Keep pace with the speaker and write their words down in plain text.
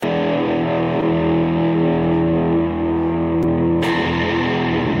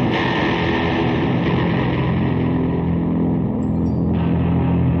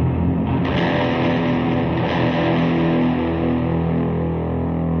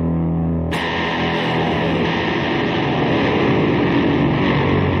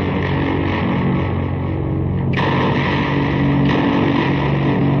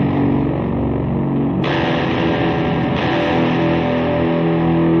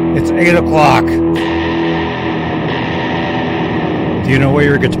It's 8 o'clock. Do you know where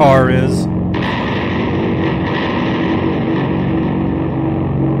your guitar is?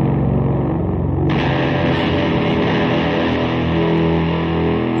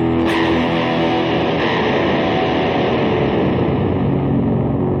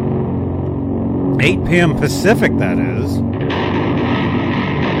 p.m. Pacific, that is.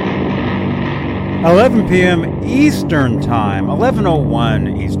 11 p.m. Eastern Time.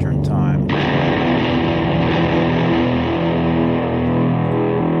 11:01 Eastern Time.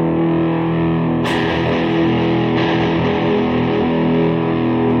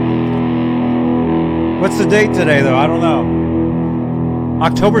 What's the date today, though? I don't know.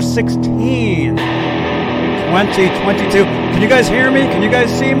 October 16, 2022. Can you guys hear me? Can you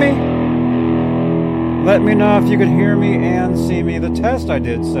guys see me? Let me know if you can hear me and see me. The test I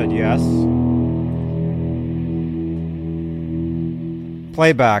did said yes.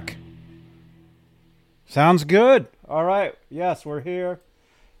 Playback. Sounds good. All right. Yes, we're here.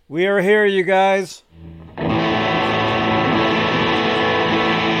 We are here, you guys. A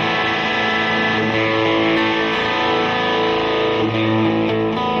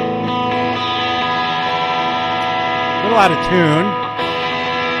little out of tune.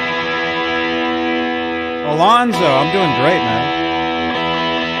 Alonzo, I'm doing great, man.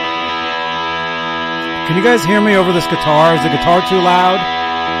 Can you guys hear me over this guitar? Is the guitar too loud?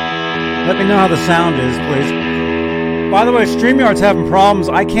 Let me know how the sound is, please. By the way, StreamYard's having problems.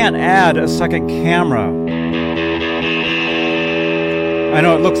 I can't add a second camera. I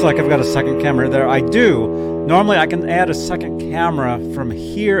know it looks like I've got a second camera there. I do. Normally I can add a second camera from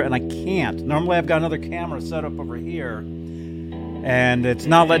here, and I can't. Normally I've got another camera set up over here, and it's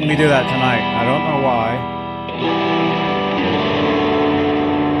not letting me do that tonight. I don't know why.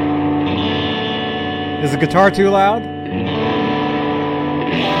 Is the guitar too loud?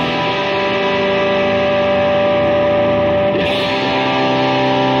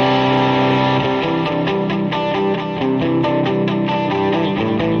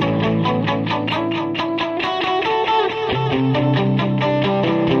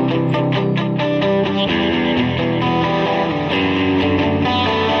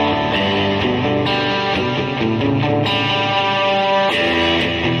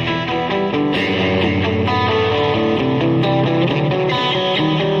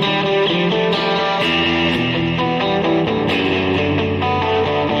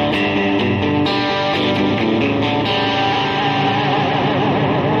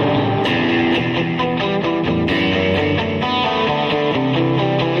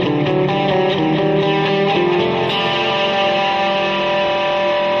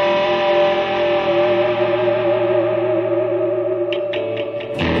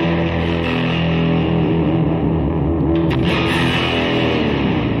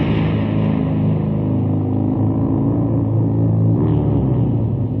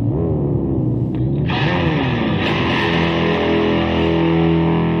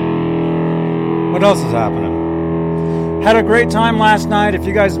 What else is happening? Had a great time last night. If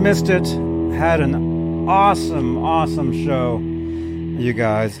you guys missed it, had an awesome show, you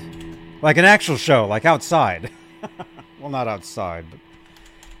guys. Like an actual show, like outside. Well, not outside, but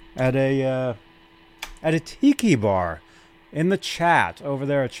at a tiki bar. In the chat over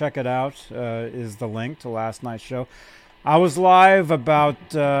there, check it out, is the link to last night's show. I was live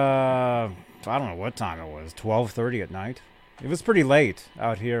about, I don't know what time it was, 12:30 at night. It was pretty late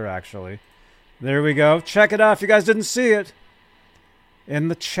out here, actually. There we go. Check it out if you guys didn't see it. In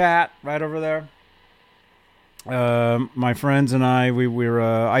the chat, right over there. My friends and I,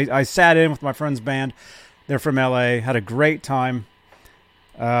 I sat in with my friend's band. They're from LA. Had a great time.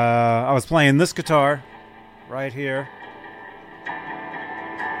 I was playing this guitar right here.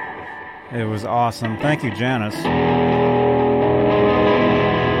 It was awesome. Thank you, Janice.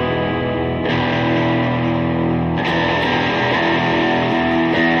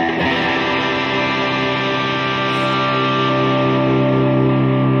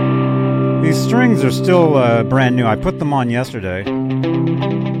 These strings are still brand new. I put them on yesterday.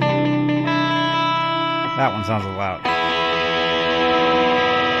 That one sounds a little loud.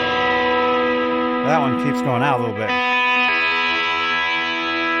 That one keeps going out a little bit.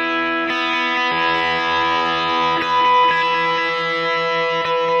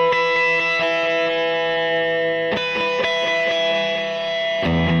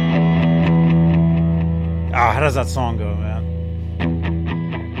 How does that song go, man?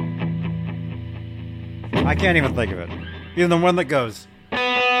 I can't even think of it. Even the one that goes.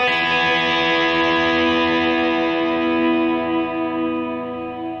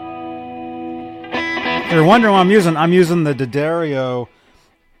 If you're wondering what I'm using the D'Addario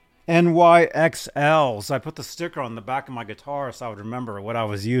NYXL. So I put the sticker on the back of my guitar so I would remember what I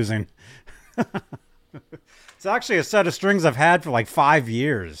was using. It's actually a set of strings I've had for like 5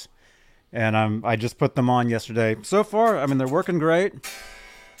 years. And I just put them on yesterday. So far, I mean, they're working great.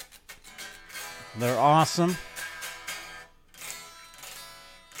 They're awesome.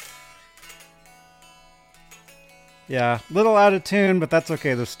 Yeah, little out of tune, but that's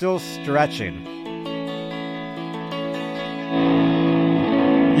okay. They're still stretching.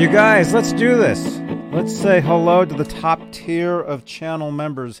 You guys, let's do this. Let's say hello to the top tier of channel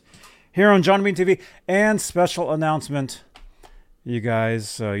members here on Johnny Bean TV. And special announcement, you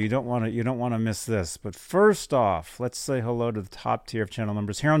guys, you don't want to miss this. But first off, let's say hello to the top tier of channel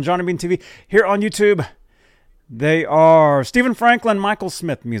members here on Johnny Bean TV, here on YouTube. They are Stephen Franklin, Michael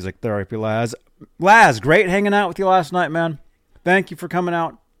Smith, Music Therapy Laz. Laz, great hanging out with you last night, man. Thank you for coming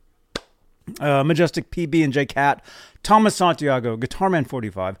out. Majestic PB and J Cat, Thomas Santiago, Guitarman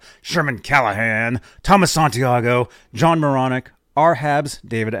 45, Sherman Callahan, Thomas Santiago, John Moronic, R. Habs,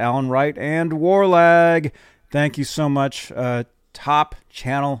 David Allen Wright, and Warlag. Thank you so much, top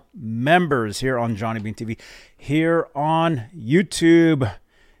channel members here on Johnny Bean TV, here on YouTube.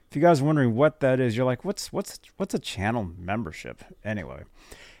 If you guys are wondering what that is, you're like, what's a channel membership? Anyway,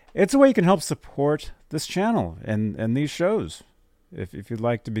 it's a way you can help support this channel and these shows. If you'd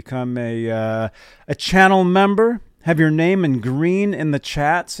like to become a channel member, have your name in green in the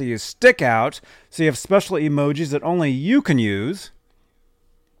chat so you stick out, so you have special emojis that only you can use.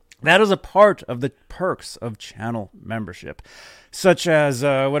 That is a part of the perks of channel membership, such as,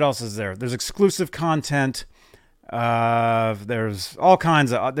 what else is there? There's exclusive content. There's all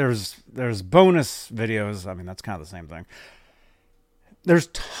kinds of, there's bonus videos. I mean, that's kind of the same thing. There's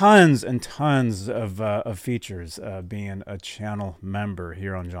tons and tons of features being a channel member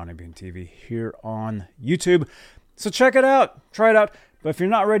here on Johnny Bean TV, here on YouTube. So check it out. Try it out. But if you're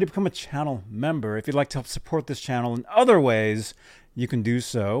not ready to become a channel member, if you'd like to help support this channel in other ways, you can do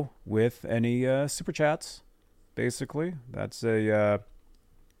so with any super chats, basically. That's another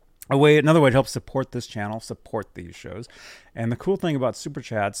way to help support this channel, support these shows. And the cool thing about super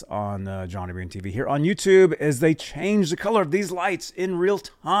chats on Johnny Bean TV here on YouTube is they change the color of these lights in real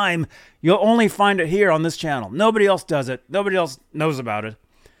time. You'll only find it here on this channel. Nobody else does it. Nobody else knows about it.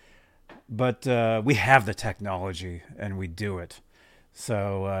 But we have the technology and we do it.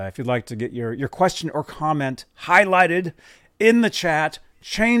 So if you'd like to get your question or comment highlighted in the chat,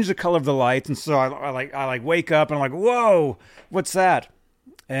 change the color of the lights. And so I wake up and I'm like, whoa, what's that?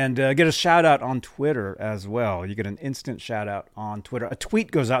 And get a shout out on Twitter as well. You get an instant shout out on Twitter. A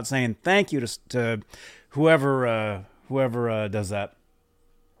tweet goes out saying thank you to whoever does that.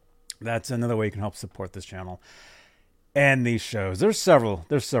 That's another way you can help support this channel and these shows. There's several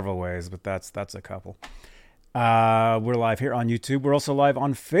ways, but that's a couple. We're live here on YouTube. We're also live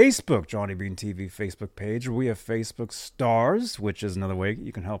on Facebook, Johnny Bean TV Facebook page. We have Facebook Stars, which is another way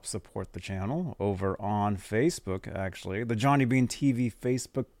you can help support the channel over on Facebook, actually. The Johnny Bean TV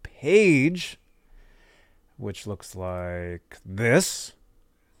Facebook page, which looks like this.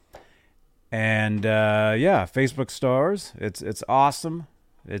 And yeah, Facebook Stars. It's awesome.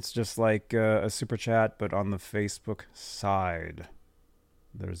 It's just like a super chat, but on the Facebook side.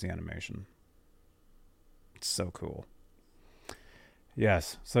 There's the animation. So cool.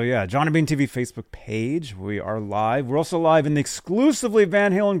 Yes. So yeah, Johnny Bean TV Facebook page. We are live. We're also live in the exclusively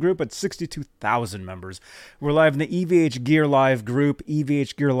Van Halen group at 62,000 members. We're live in the EVH Gear Live group,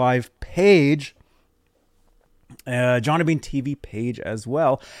 EVH Gear Live page, Johnny Bean TV page as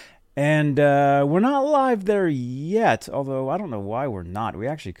well. And we're not live there yet, although I don't know why we're not. We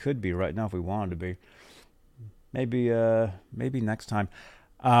actually could be right now if we wanted to be. Maybe next time.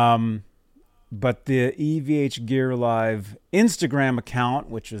 But the EVH Gear Live Instagram account,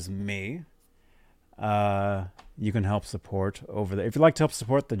 which is me, you can help support over there. If you'd like to help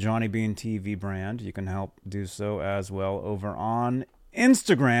support the Johnny Bean TV brand, you can help do so as well over on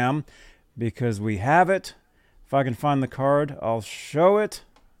Instagram, because we have it. If I can find the card, I'll show it.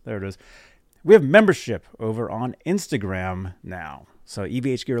 There it is. We have membership over on Instagram now. So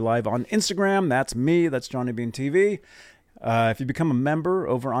EVH Gear Live on Instagram, that's me, that's Johnny Bean TV. If you become a member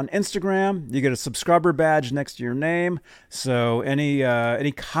over on Instagram, you get a subscriber badge next to your name. So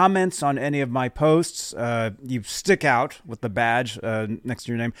any comments on any of my posts, you stick out with the badge next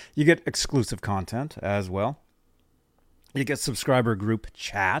to your name. You get exclusive content as well. You get subscriber group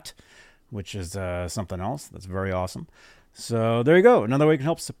chat, which is something else that's very awesome. So there you go. Another way you can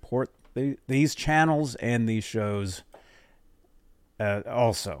help support these channels and these shows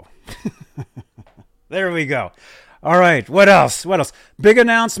also. There we go. All right, what else? Big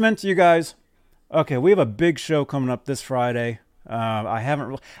announcement, you guys. Okay, we have a big show coming up this Friday. I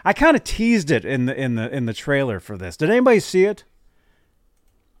haven't. I kind of teased it in the trailer for this. Did anybody see it?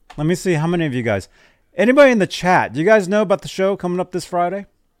 Let me see how many of you guys. Anybody in the chat? Do you guys know about the show coming up this Friday?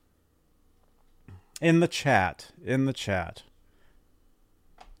 In the chat.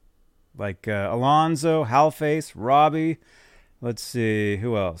 Like Alonzo, Halface, Robbie. Let's see.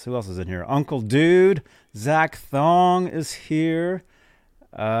 Who else? Who else is in here? Uncle Dude. Zach Thong is here.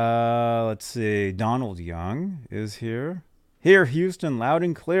 Let's see. Donald Young is here. Here, Houston, loud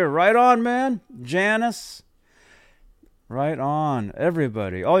and clear. Right on, man. Janice. Right on.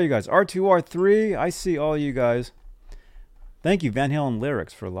 Everybody. All you guys. R2R3. I see all you guys. Thank you, Van Halen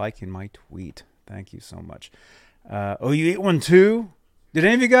Lyrics, for liking my tweet. Thank you so much. OU812. Did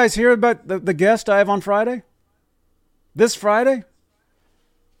any of you guys hear about the guest I have on Friday? This Friday?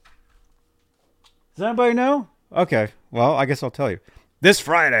 Does anybody know? Okay. Well, I guess I'll tell you. This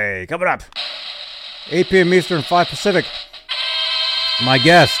Friday, coming up. 8 p.m. Eastern, 5 Pacific. My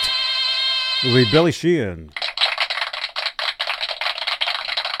guest will be Billy Sheehan.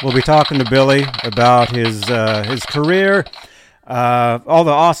 We'll be talking to Billy about his career, all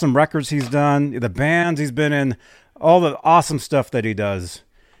the awesome records he's done, the bands he's been in, all the awesome stuff that he does.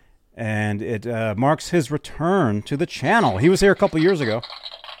 And it marks his return to the channel. He was here a couple years ago.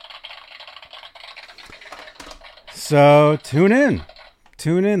 So tune in.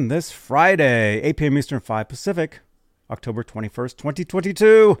 Tune in this Friday, 8 p.m. Eastern, 5 Pacific. October 21st,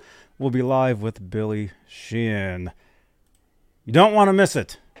 2022, we'll be live with Billy Sheehan. You don't want to miss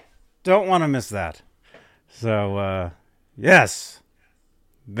it. Don't want to miss that. So, yes.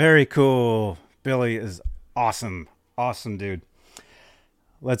 Very cool. Billy is awesome. Awesome, dude.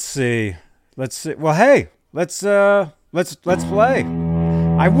 Let's see. Well, hey, let's play.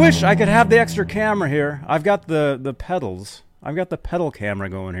 I wish I could have the extra camera here. I've got the pedals. I've got the pedal camera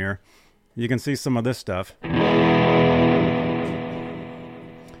going here. You can see some of this stuff.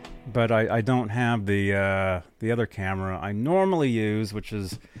 But I don't have the other camera I normally use, which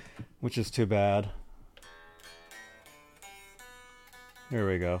is too bad. Here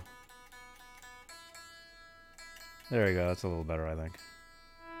we go. There we go. That's a little better, I think.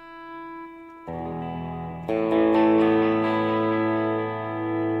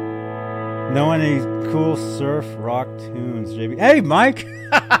 Know any cool surf rock tunes, JB? Hey, Mike!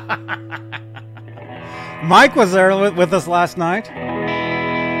 Mike was there with us last night.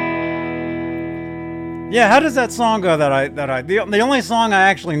 Yeah, how does that song go the only song I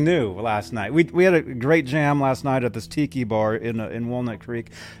actually knew last night? We had a great jam last night at this tiki bar in Walnut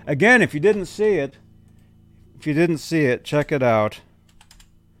Creek. Again, if you didn't see it, check it out.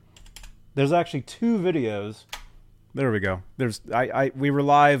 There's actually 2 videos. There we go. We were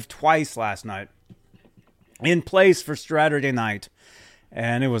live twice last night. In place for Saturday night.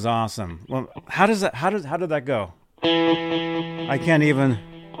 And it was awesome. Well, how did that go? I can't even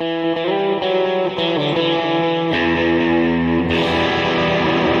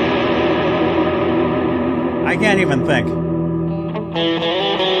think.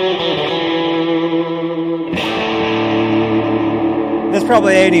 This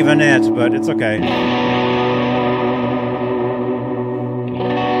probably ain't even it, but it's okay.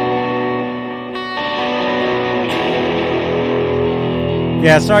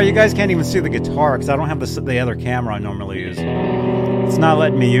 Yeah, sorry, you guys can't even see the guitar because I don't have the other camera I normally use. It's not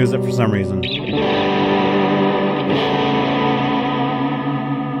letting me use it for some reason.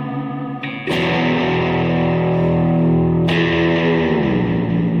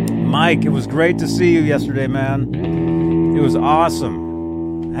 Mike, it was great to see you yesterday, man. It was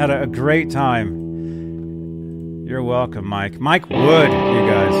awesome. Had a great time. You're welcome, Mike. Mike Wood, you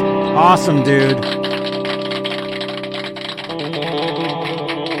guys. Awesome, dude.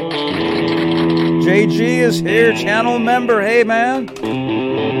 JG is here, channel member. Hey, man.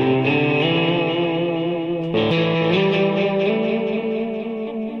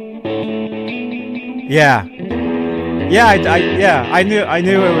 Yeah. I knew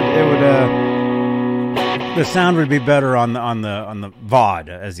it would the sound would be better on the VOD,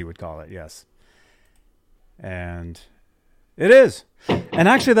 as you would call it. Yes. And it is. And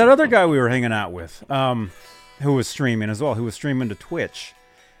actually that other guy we were hanging out with, who was streaming as well, who was streaming to Twitch,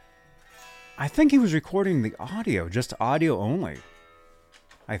 I think he was recording the audio, just audio only.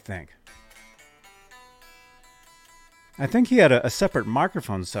 I think he had a separate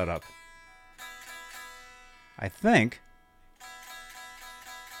microphone set up. I think.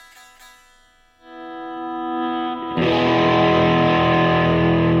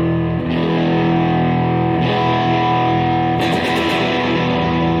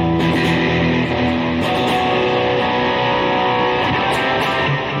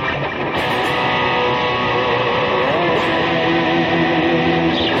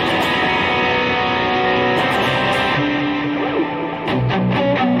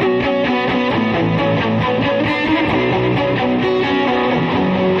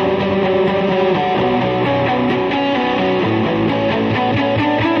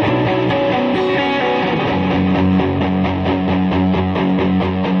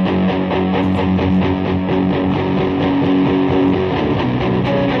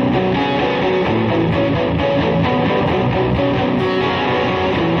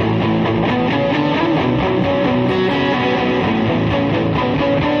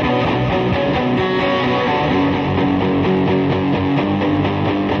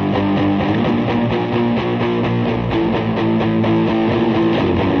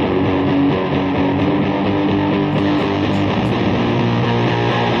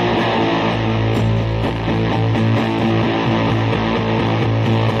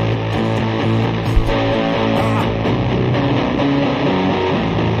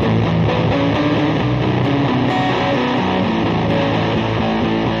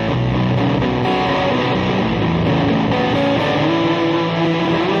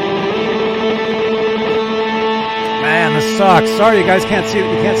 sucks. Sorry, you guys can't see it.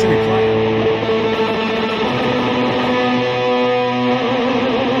 You can't see me playing.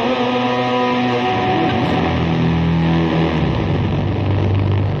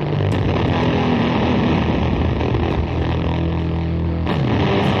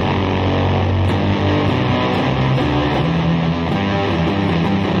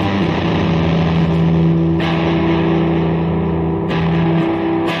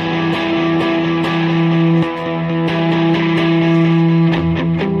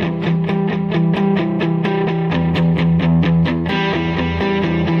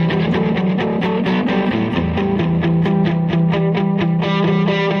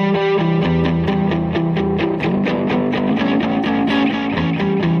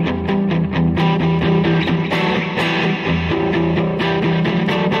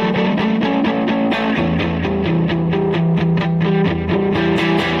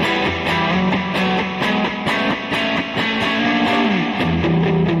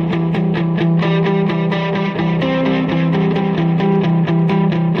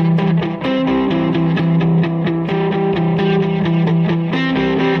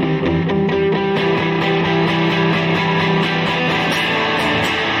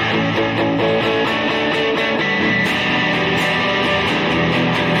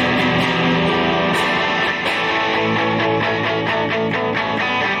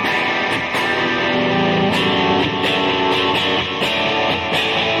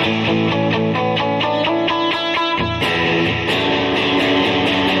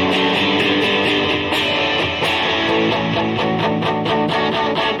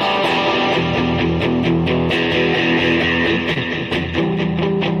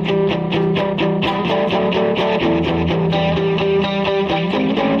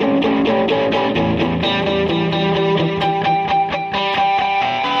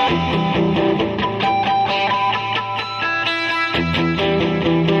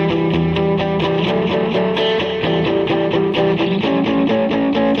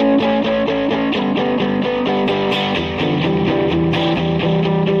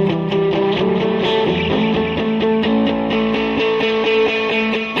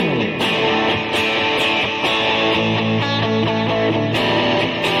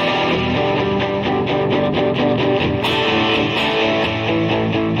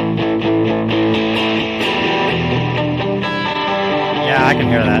 I can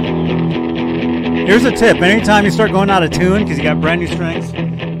hear that. Here's a tip. Anytime you start going out of tune because you got brand new strings,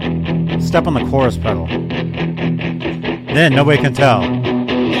 step on the chorus pedal. Then nobody can tell.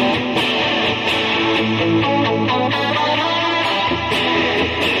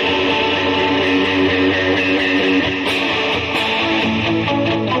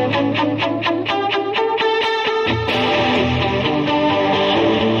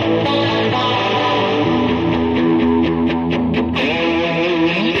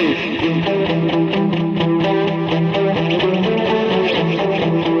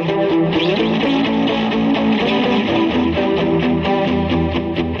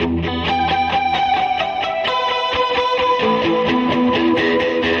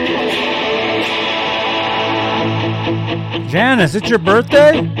 Janice, it's your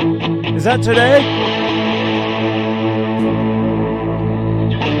birthday? Is that today?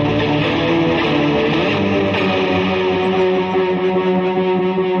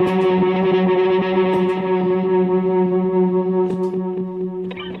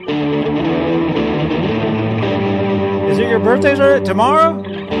 Is it your birthday tomorrow?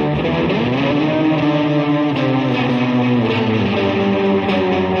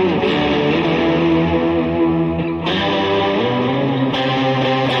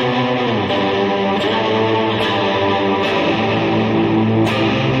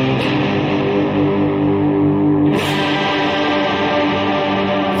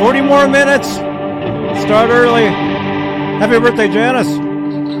 More minutes. Start early. Happy birthday, Janice.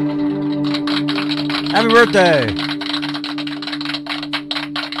 Happy birthday.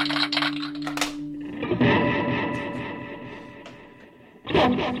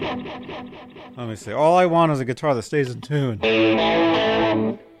 Let me see. All I want is a guitar that stays in tune.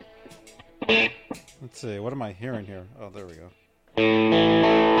 Let's see. What am I hearing here? Oh, there we go.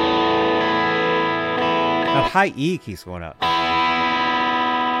 That high E keeps going up.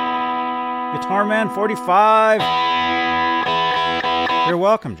 Guitar Man 45. You're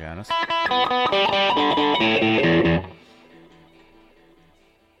welcome, Janice.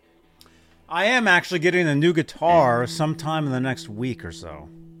 I am actually getting a new guitar sometime in the next week or so.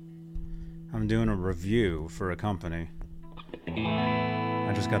 I'm doing a review for a company.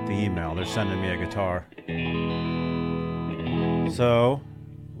 I just got the email. They're sending me a guitar. So,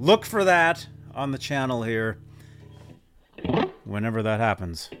 look for that on the channel here. whenever that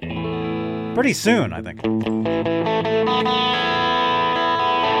happens. Pretty soon, I think.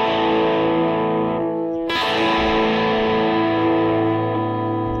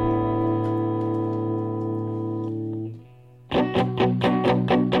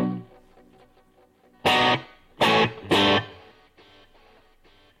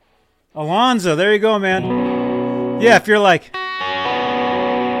 Alonzo, there you go, man. Yeah, if you're like,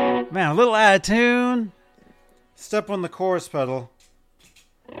 man, a little out of tune, step on the chorus pedal.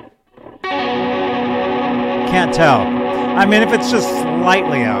 Can't tell. I mean, if it's just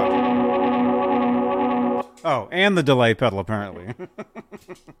slightly out. Oh, and the delay pedal, apparently.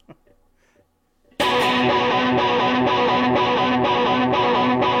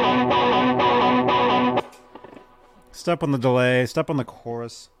 Step on the delay, step on the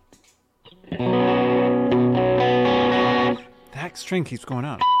chorus. That string keeps going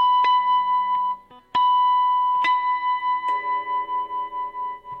out.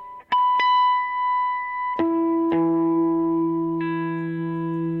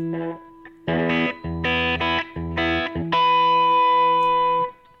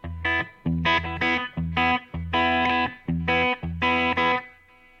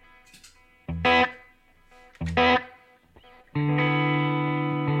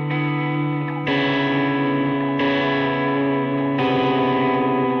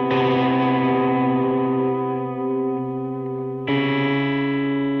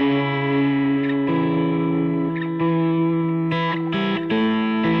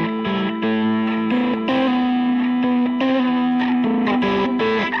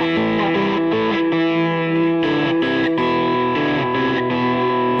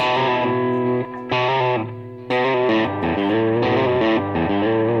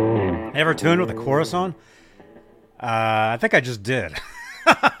 Ever tuned with a chorus on? I think I just did.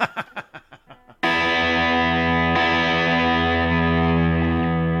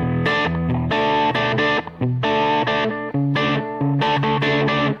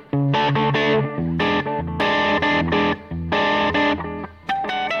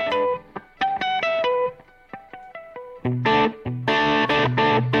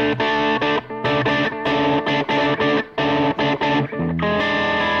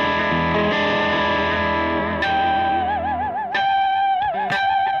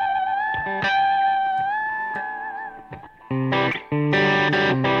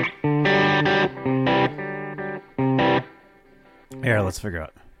 Here, let's figure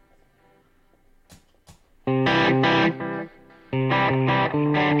out. 1,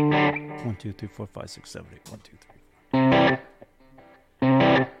 2, 3, 4, 5, 6, 7, 8. 1, 2, 3.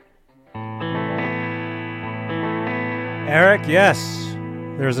 Eric, yes.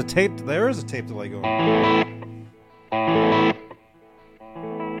 There is a tape delay going.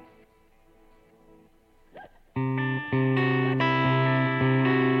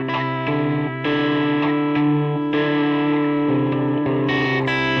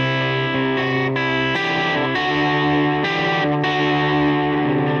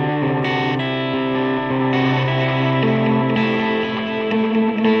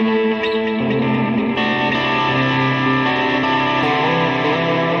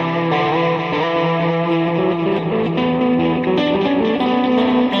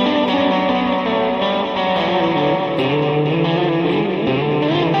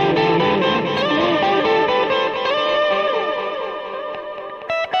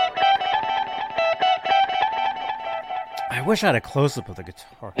 I wish I had a close-up of the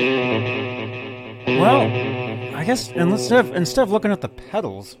guitar. Well, I guess instead of looking at the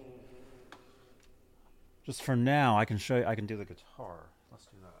pedals, just for now, I can show you. I can do the guitar.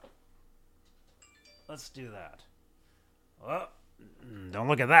 Let's do that. Oh, don't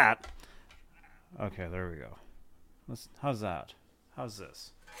look at that. Okay, there we go. How's that? How's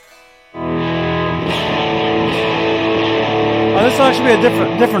this? Oh, this will actually be a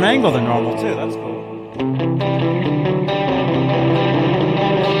different angle than normal too. That's cool.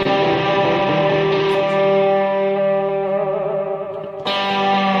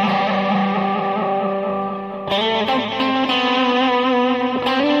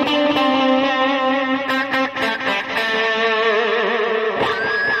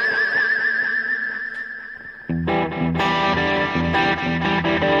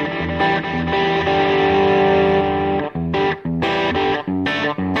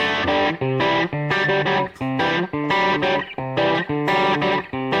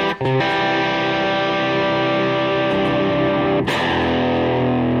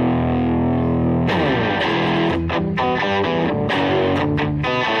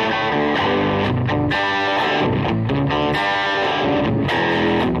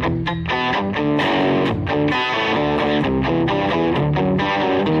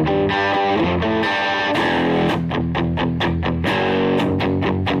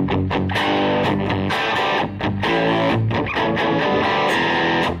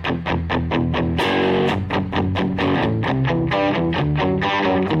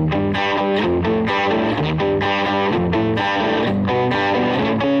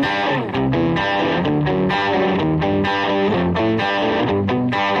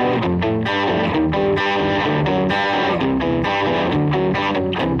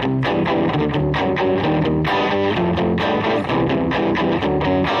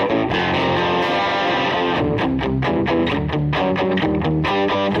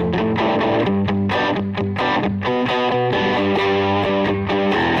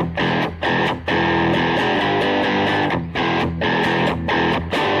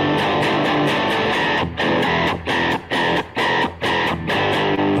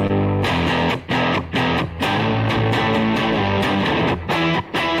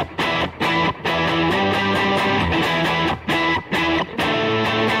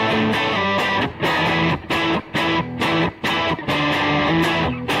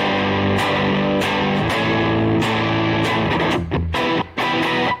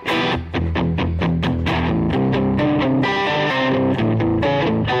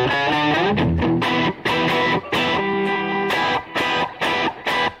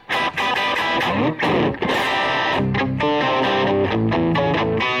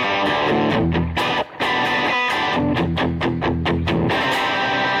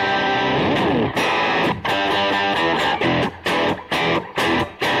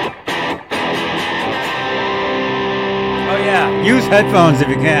 headphones if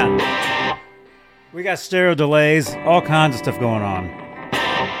you can. We got stereo delays, all kinds of stuff going on.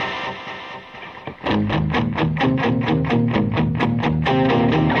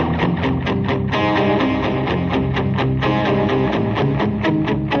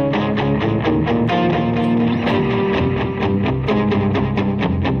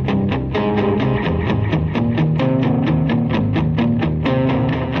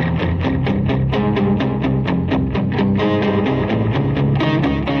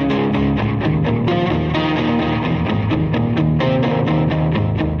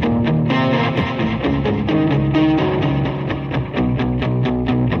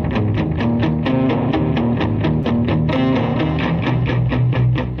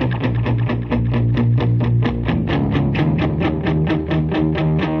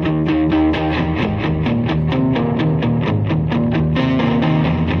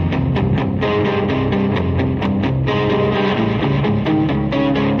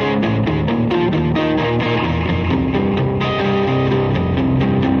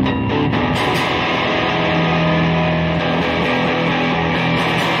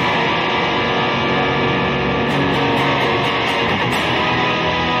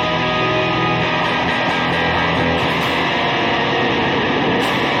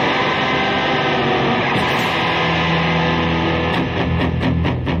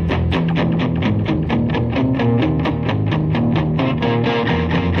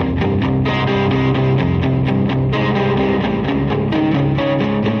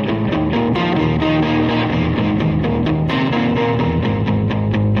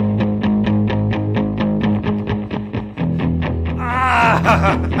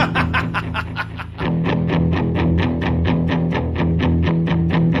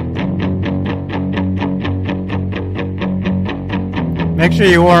 Make sure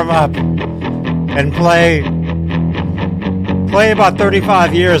you warm up and play about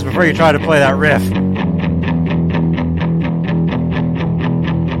 35 years before you try to play that riff.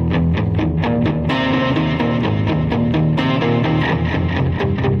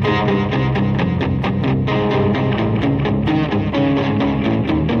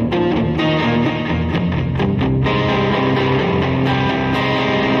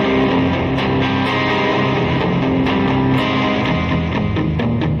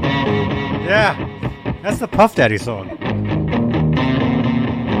 That's the Puff Daddy song.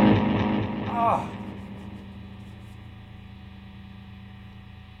 Oh.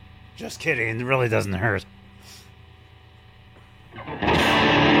 Just kidding, it really doesn't hurt.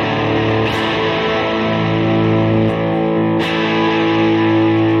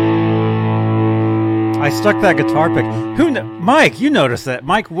 I stuck that guitar pick. Mike, you noticed that.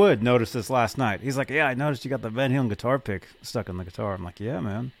 Mike Wood noticed this last night. He's like, yeah, I noticed you got the Van Halen guitar pick stuck on the guitar. I'm like, yeah,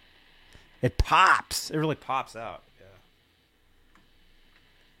 man. It pops. It really pops out. Yeah.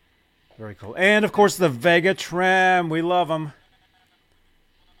 Very cool. And, of course, the Vega Trem. We love them.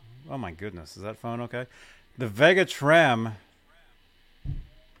 Oh, my goodness. Is that phone okay? The Vega Trem.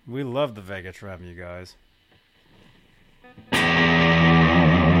 We love the Vega Trem, you guys.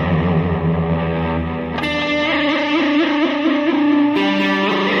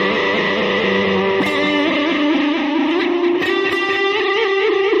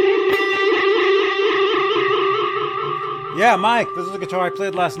 Yeah, Mike, this is the guitar I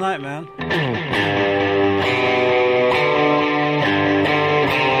played last night, man.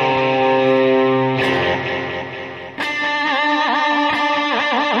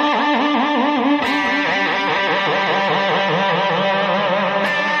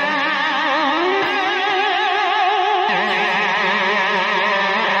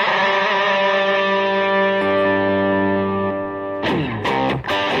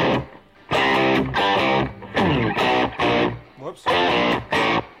 Whoops.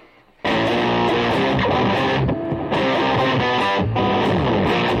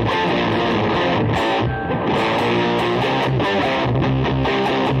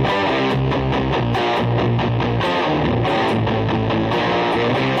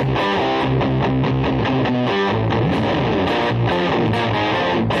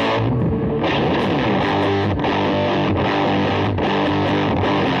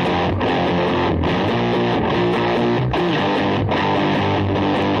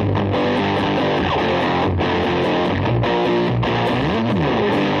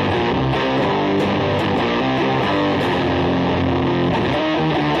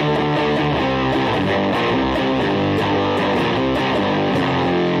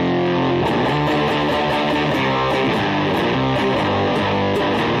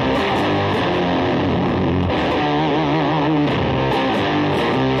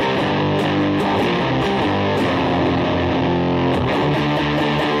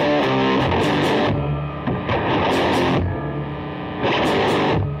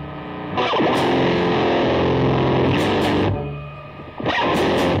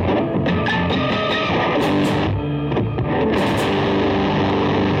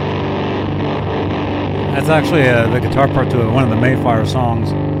 That's actually the guitar part to one of the Mayfire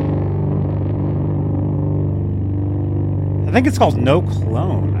songs. I think it's called No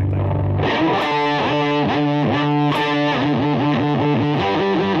Clone, I think.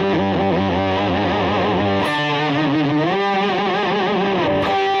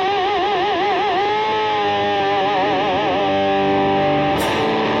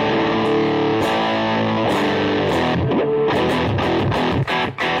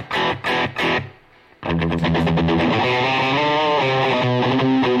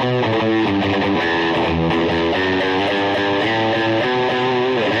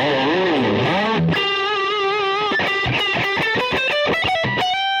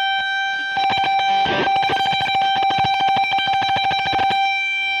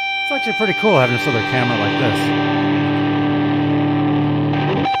 It's actually pretty cool having this other camera like this.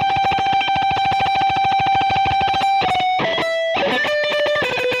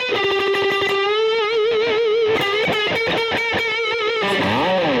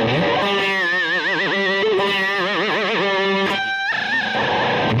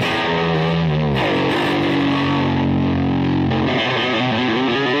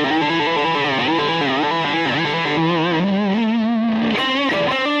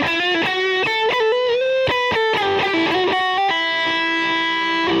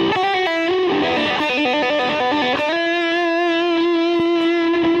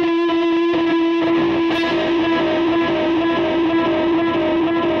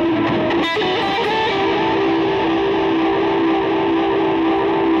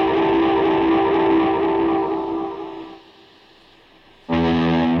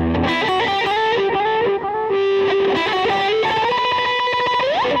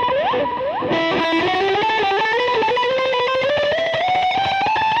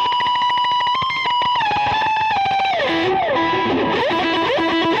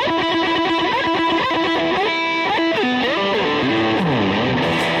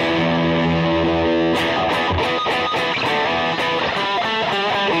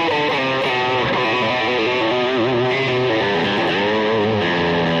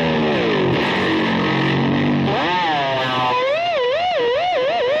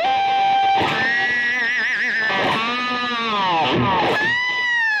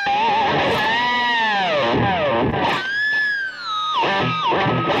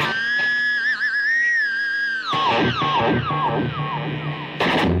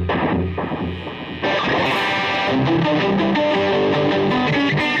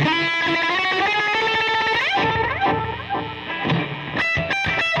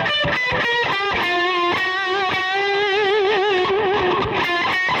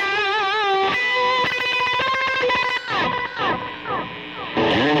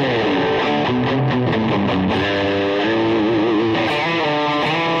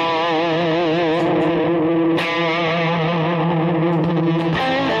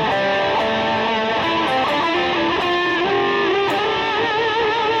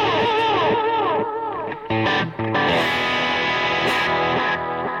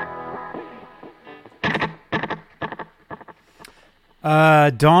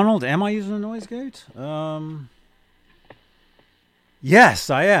 Donald, am I using a noise gate? Yes,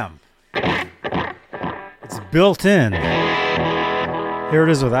 I am. It's built in. Here it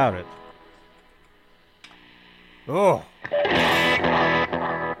is without it. Oh.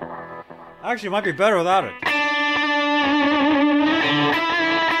 Actually, it might be better without it.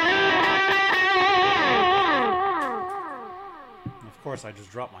 Of course, I just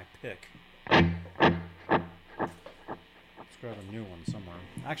dropped my pick. Grab a new one somewhere.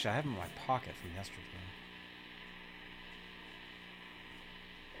 Actually, I have them in my pocket from yesterday.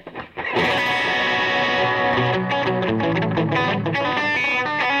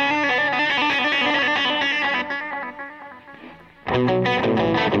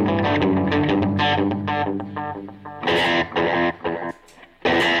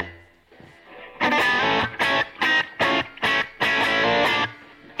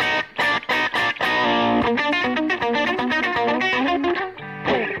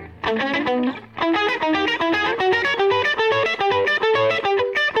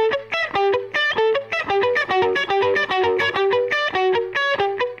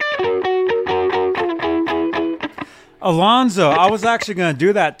 Alonzo, I was actually going to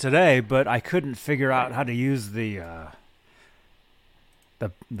do that today, but I couldn't figure out how to use the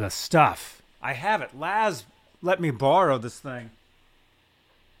stuff. I have it. Laz let me borrow this thing.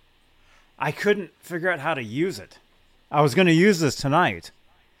 I couldn't figure out how to use it. I was going to use this tonight,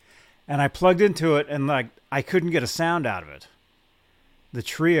 and I plugged into it, and I couldn't get a sound out of it. The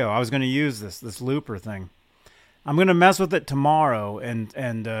trio, I was going to use this looper thing, I'm gonna mess with it tomorrow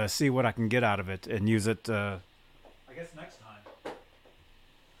and see what I can get out of it and use it. I guess next time.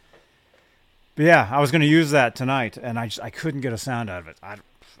 But yeah, I was gonna use that tonight, and I couldn't get a sound out of it. I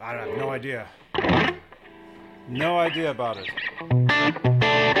have no idea. No idea about it.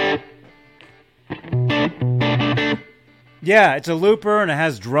 Yeah, it's a looper and it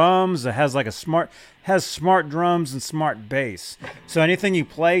has drums. It has like smart drums and smart bass. So anything you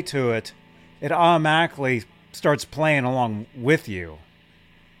play to it, it automatically starts playing along with you.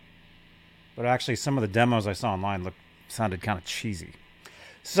 But actually, some of the demos I saw online sounded kind of cheesy.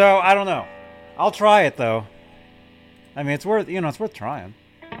 So I don't know. I'll try it though. I mean, it's worth trying.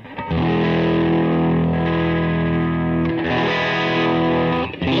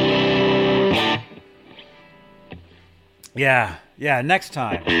 Yeah, next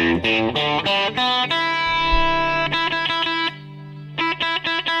time.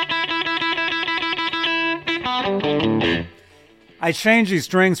 I changed these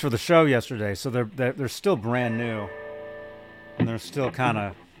strings for the show yesterday, so they're still brand new, and they're still kind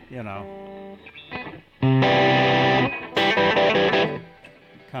of, kind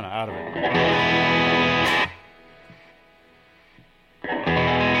of out of it.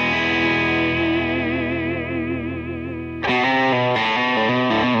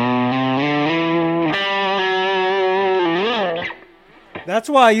 That's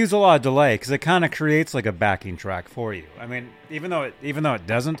why I use a lot of delay, because it kind of creates like a backing track for you. I mean, even though it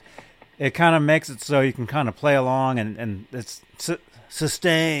doesn't, it kind of makes it so you can kind of play along and it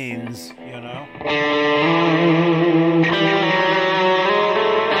sustains,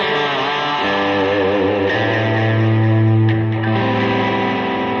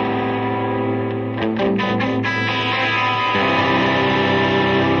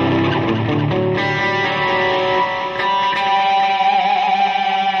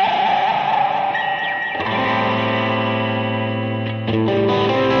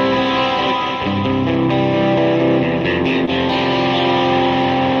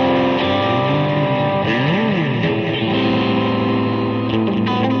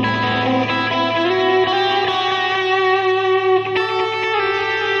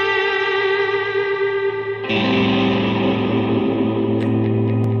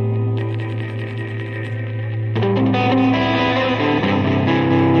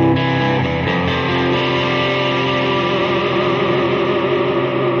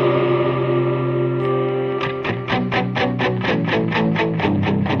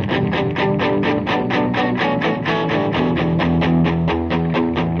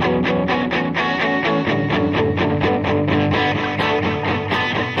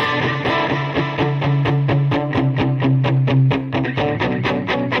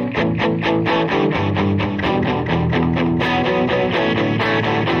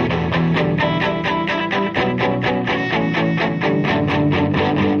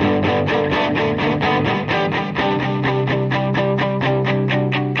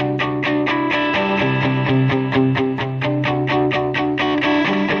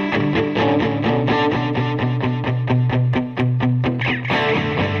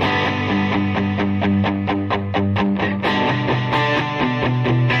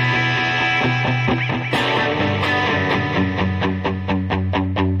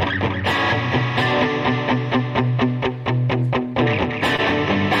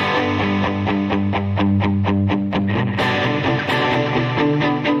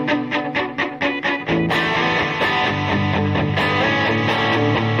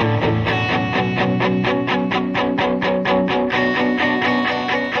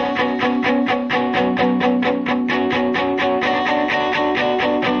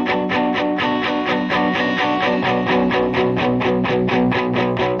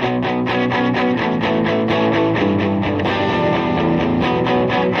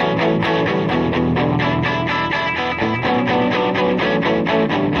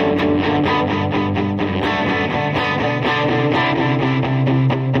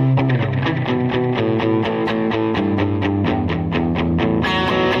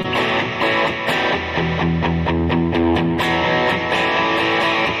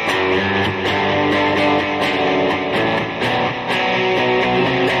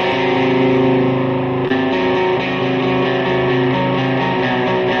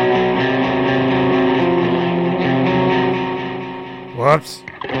 Whoops.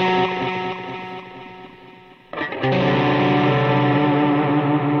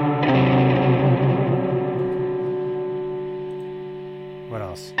 What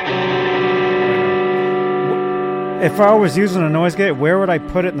else? If I was using a noise gate, where would I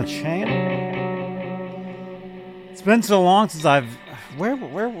put it in the chain? It's been so long since I've... Where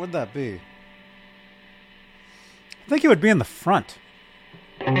would that be? I think it would be in the front.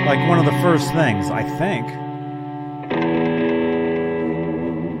 Like one of the first things, I think.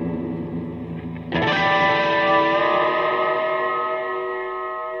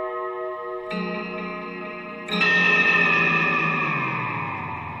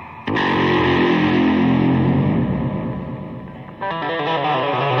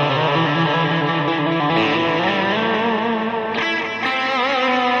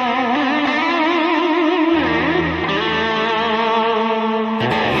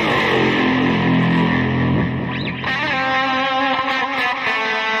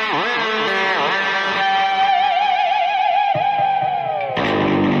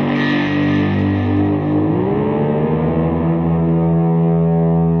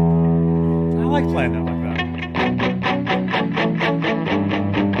 Playing it like that.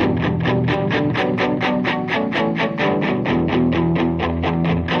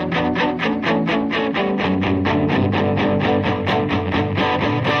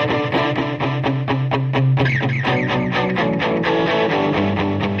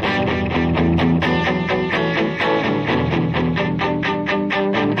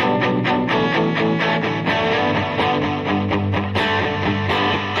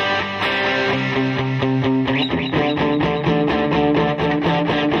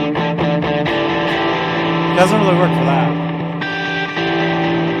 Doesn't really work for that.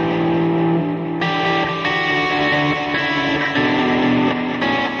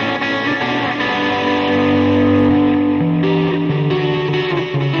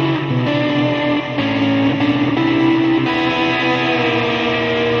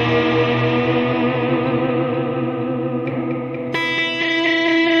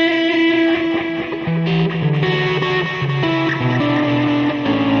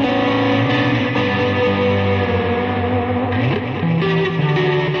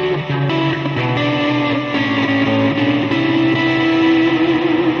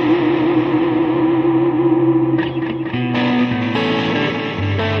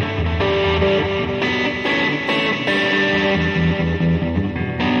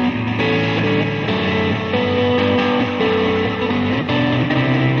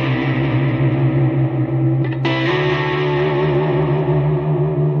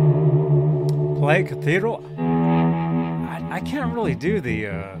 Play Cathedral? I can't really do the...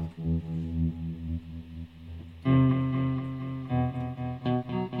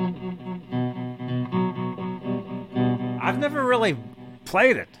 I've never really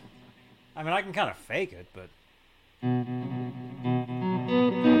played it. I mean, I can kind of fake it, but...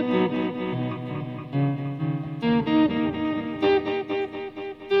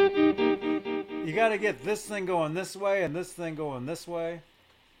 You gotta get this thing going this way and this thing going this way.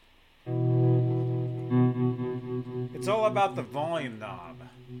 It's all about the volume knob.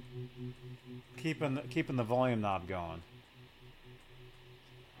 Keeping the volume knob going.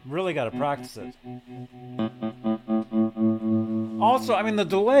 Really got to practice it. Also, I mean, the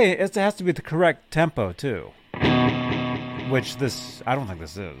delay, it has to be the correct tempo, too. Which this, I don't think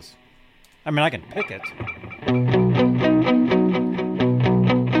this is. I mean, I can pick it.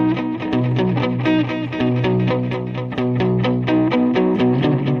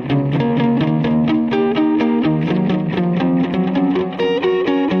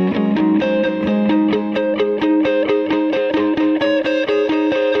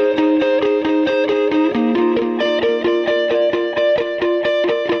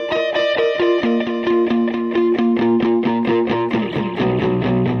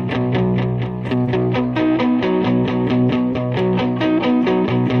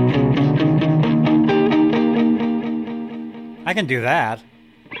 I can do that.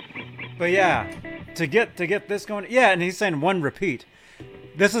 But yeah, to get this going, yeah, and he's saying one repeat.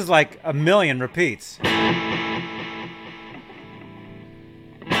 This is like a million repeats. Let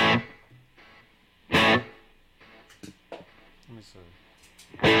me see.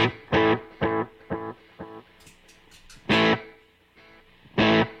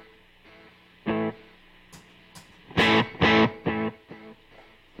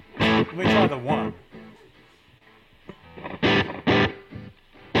 Let me try the one.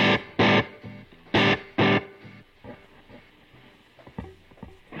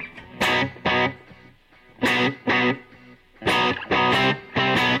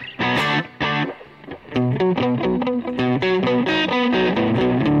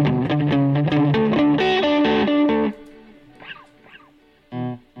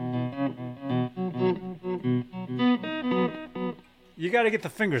 You got to get the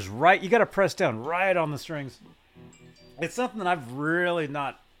fingers right. You got to press down right on the strings. It's something that I've really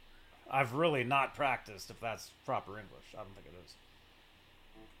not practiced, if that's proper English. I don't think it is.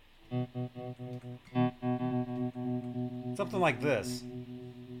 Something like this.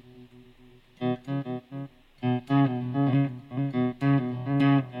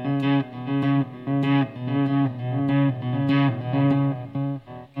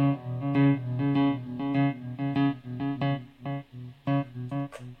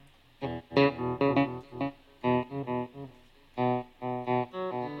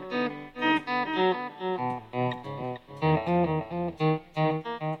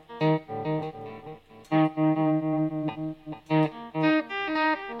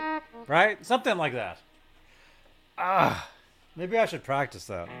 Right? Something like that. Maybe I should practice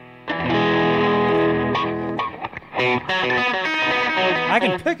that. I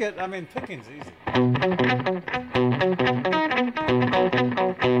can pick it. I mean, picking's easy.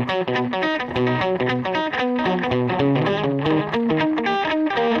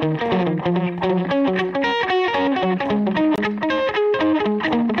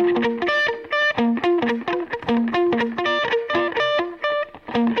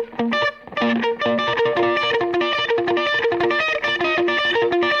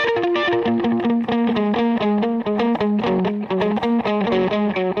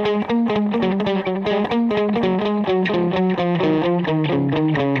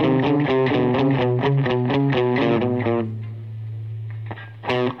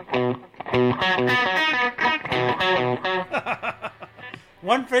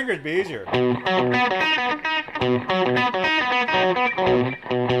 One finger'd be easier.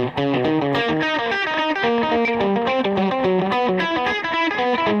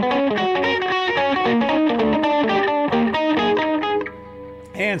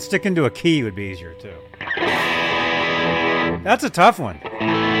 And sticking to a key would be easier too. That's a tough one.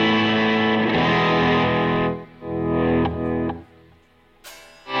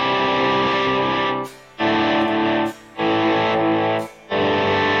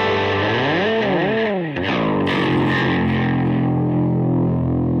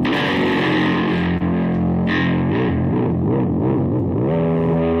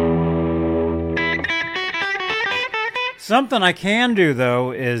 Something I can do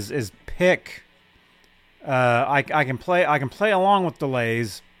though is pick. I can play along with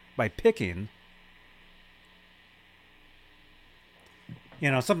delays by picking.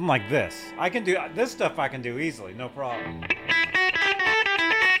 You know, something like this. I can do this stuff. I can do easily, no problem.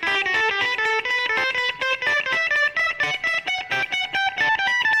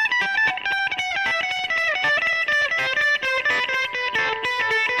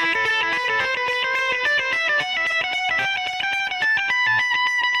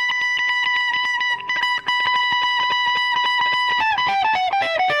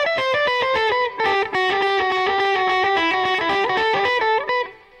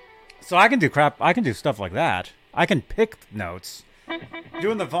 So I can do stuff like that. I can pick notes.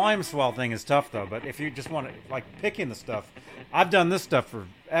 Doing the volume swell thing is tough though, but if you just want to, like, picking the stuff, I've done this stuff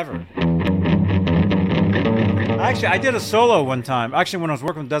forever. Actually, I did a solo one time. Actually, when I was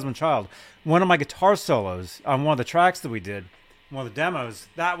working with Desmond Child, one of my guitar solos on one of the tracks that we did, one of the demos,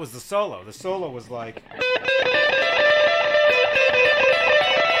 that was the solo. The solo was like...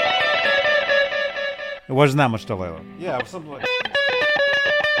 It wasn't that much delay. Yeah, it was something like...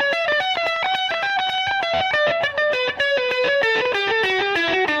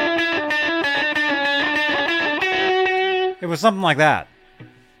 It was something like that.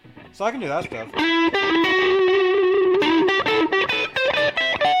 So I can do that stuff.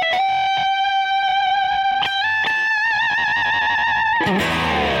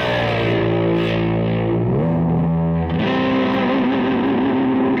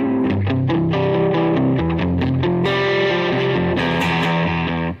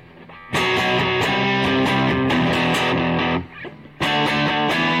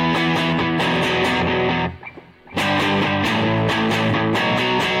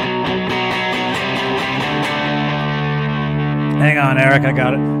 Hang on, Eric, I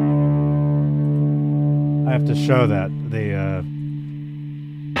got it. I have to show that.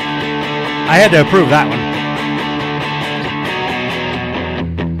 I had to approve that one.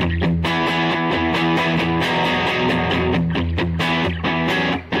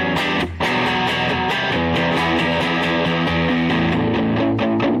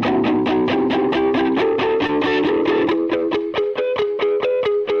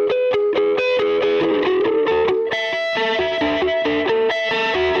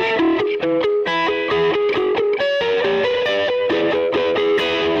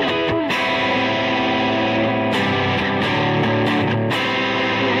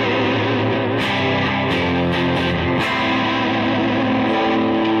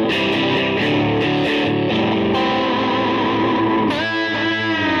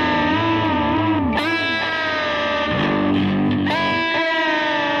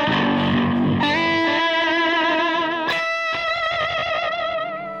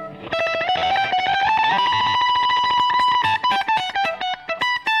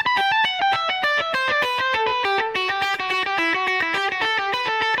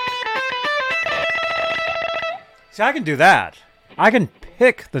 See, I can do that. I can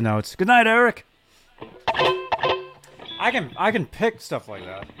pick the notes. Good night, Eric. I can pick stuff like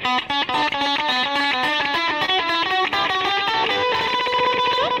that.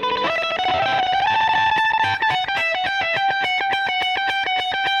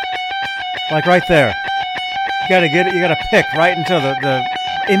 Like right there. You gotta get it. You gotta pick right until the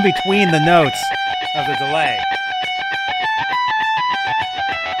in between the notes of the delay.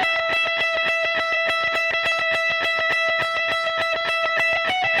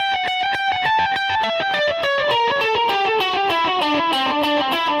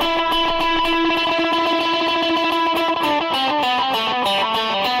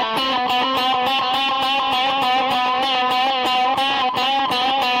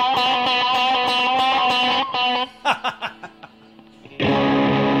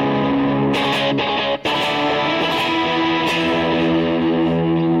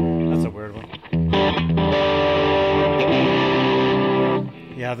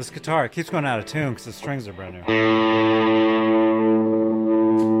 This guitar, it keeps going out of tune because the strings are brand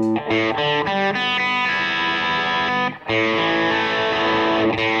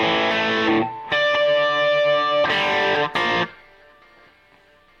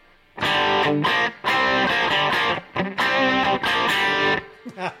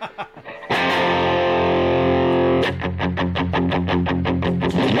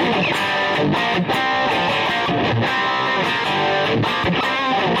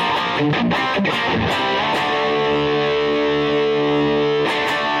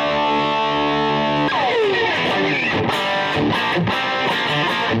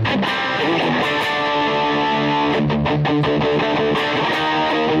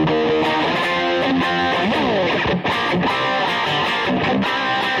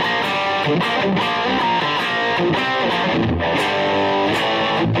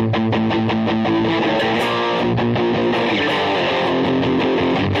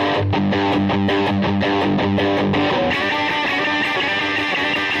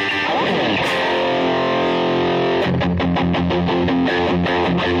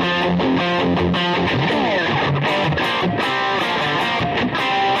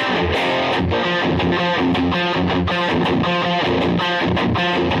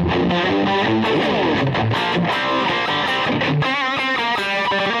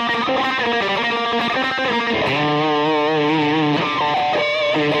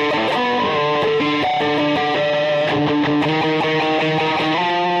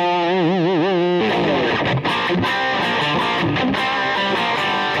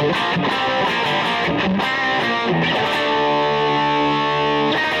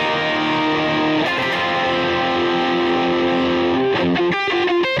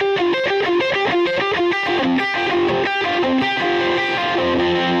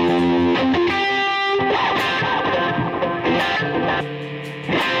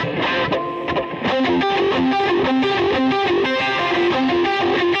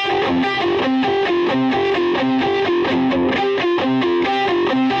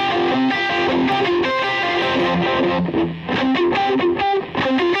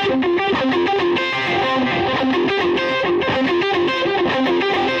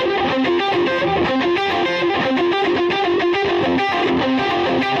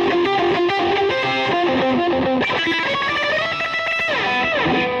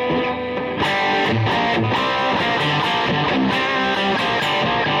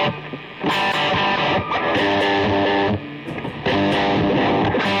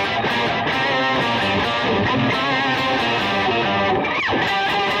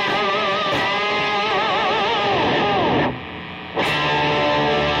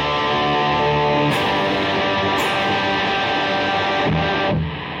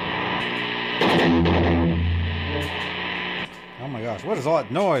What is all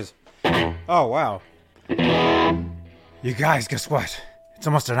that noise? Oh, wow. You guys, guess what? It's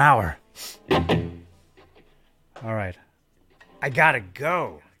almost an hour. All right. I gotta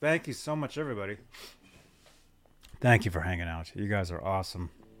go. Thank you so much, everybody. Thank you for hanging out. You guys are awesome.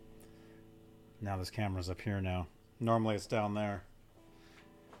 Now this camera's up here now. Normally it's down there.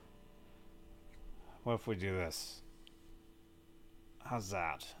 What if we do this? How's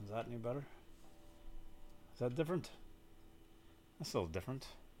that? Is that any better? Is that different? That's a little different.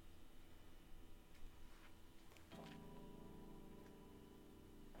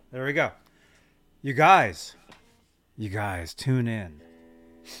 There we go. You guys, tune in.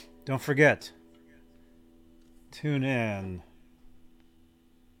 Don't forget, tune in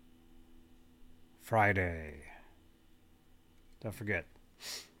Friday. Don't forget.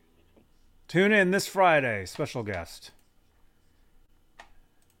 Tune in this Friday. Special guest.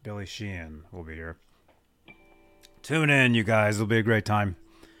 Billy Sheehan will be here. Tune in, you guys. It'll be a great time.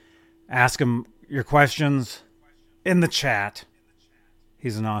 Ask him your questions in the chat.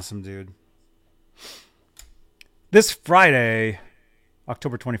 He's an awesome dude. This Friday,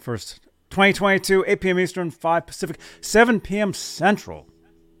 October 21st, 2022, 8 p.m. Eastern, 5 Pacific, 7 p.m. Central.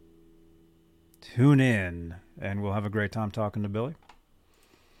 Tune in, and we'll have a great time talking to Billy.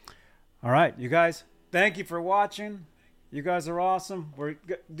 All right, you guys, thank you for watching. You guys are awesome. We're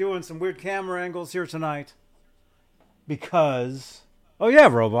doing some weird camera angles here tonight. Because, oh yeah,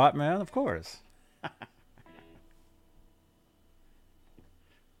 Robot Man, of course.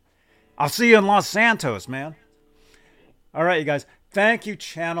 I'll see you in Los Santos, man. All right, you guys. Thank you,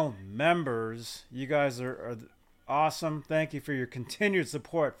 channel members. You guys are awesome. Thank you for your continued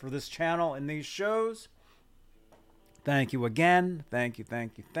support for this channel and these shows. Thank you again. Thank you,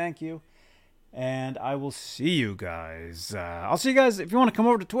 thank you, thank you. And I will see you guys. I'll see you guys. If you want to come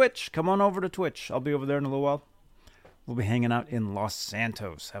over to Twitch, come on over to Twitch. I'll be over there in a little while. We'll be hanging out in Los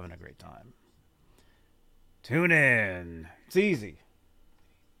Santos, having a great time. Tune in. It's easy.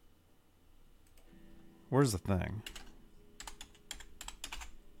 Where's the thing?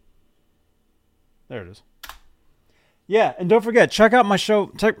 There it is. Yeah, and don't forget, check out my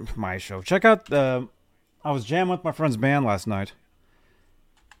show. Check out I was jamming with my friend's band last night.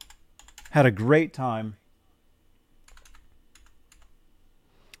 Had a great time.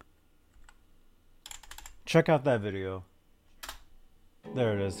 Check out that video.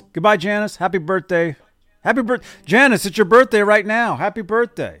 There it is. Goodbye, Janice. Happy birthday. Happy birthday. Janice, it's your birthday right now. Happy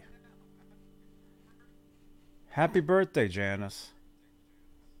birthday. Happy birthday, Janice.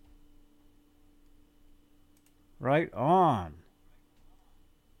 Right on.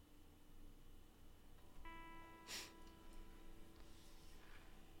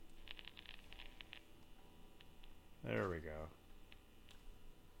 There we go.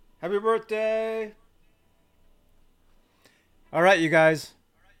 Happy birthday. All right, you guys.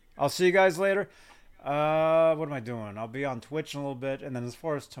 I'll see you guys later. What am I doing? I'll be on Twitch in a little bit. And then as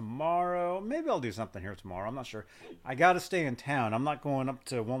far as tomorrow, maybe I'll do something here tomorrow. I'm not sure. I got to stay in town. I'm not going up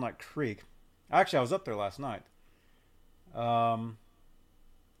to Walnut Creek. Actually, I was up there last night. I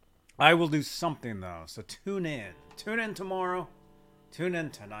will do something, though. So tune in. Tune in tomorrow. Tune in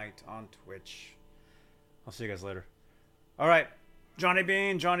tonight on Twitch. I'll see you guys later. All right. Johnny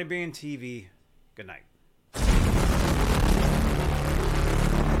Bean TV. Good night.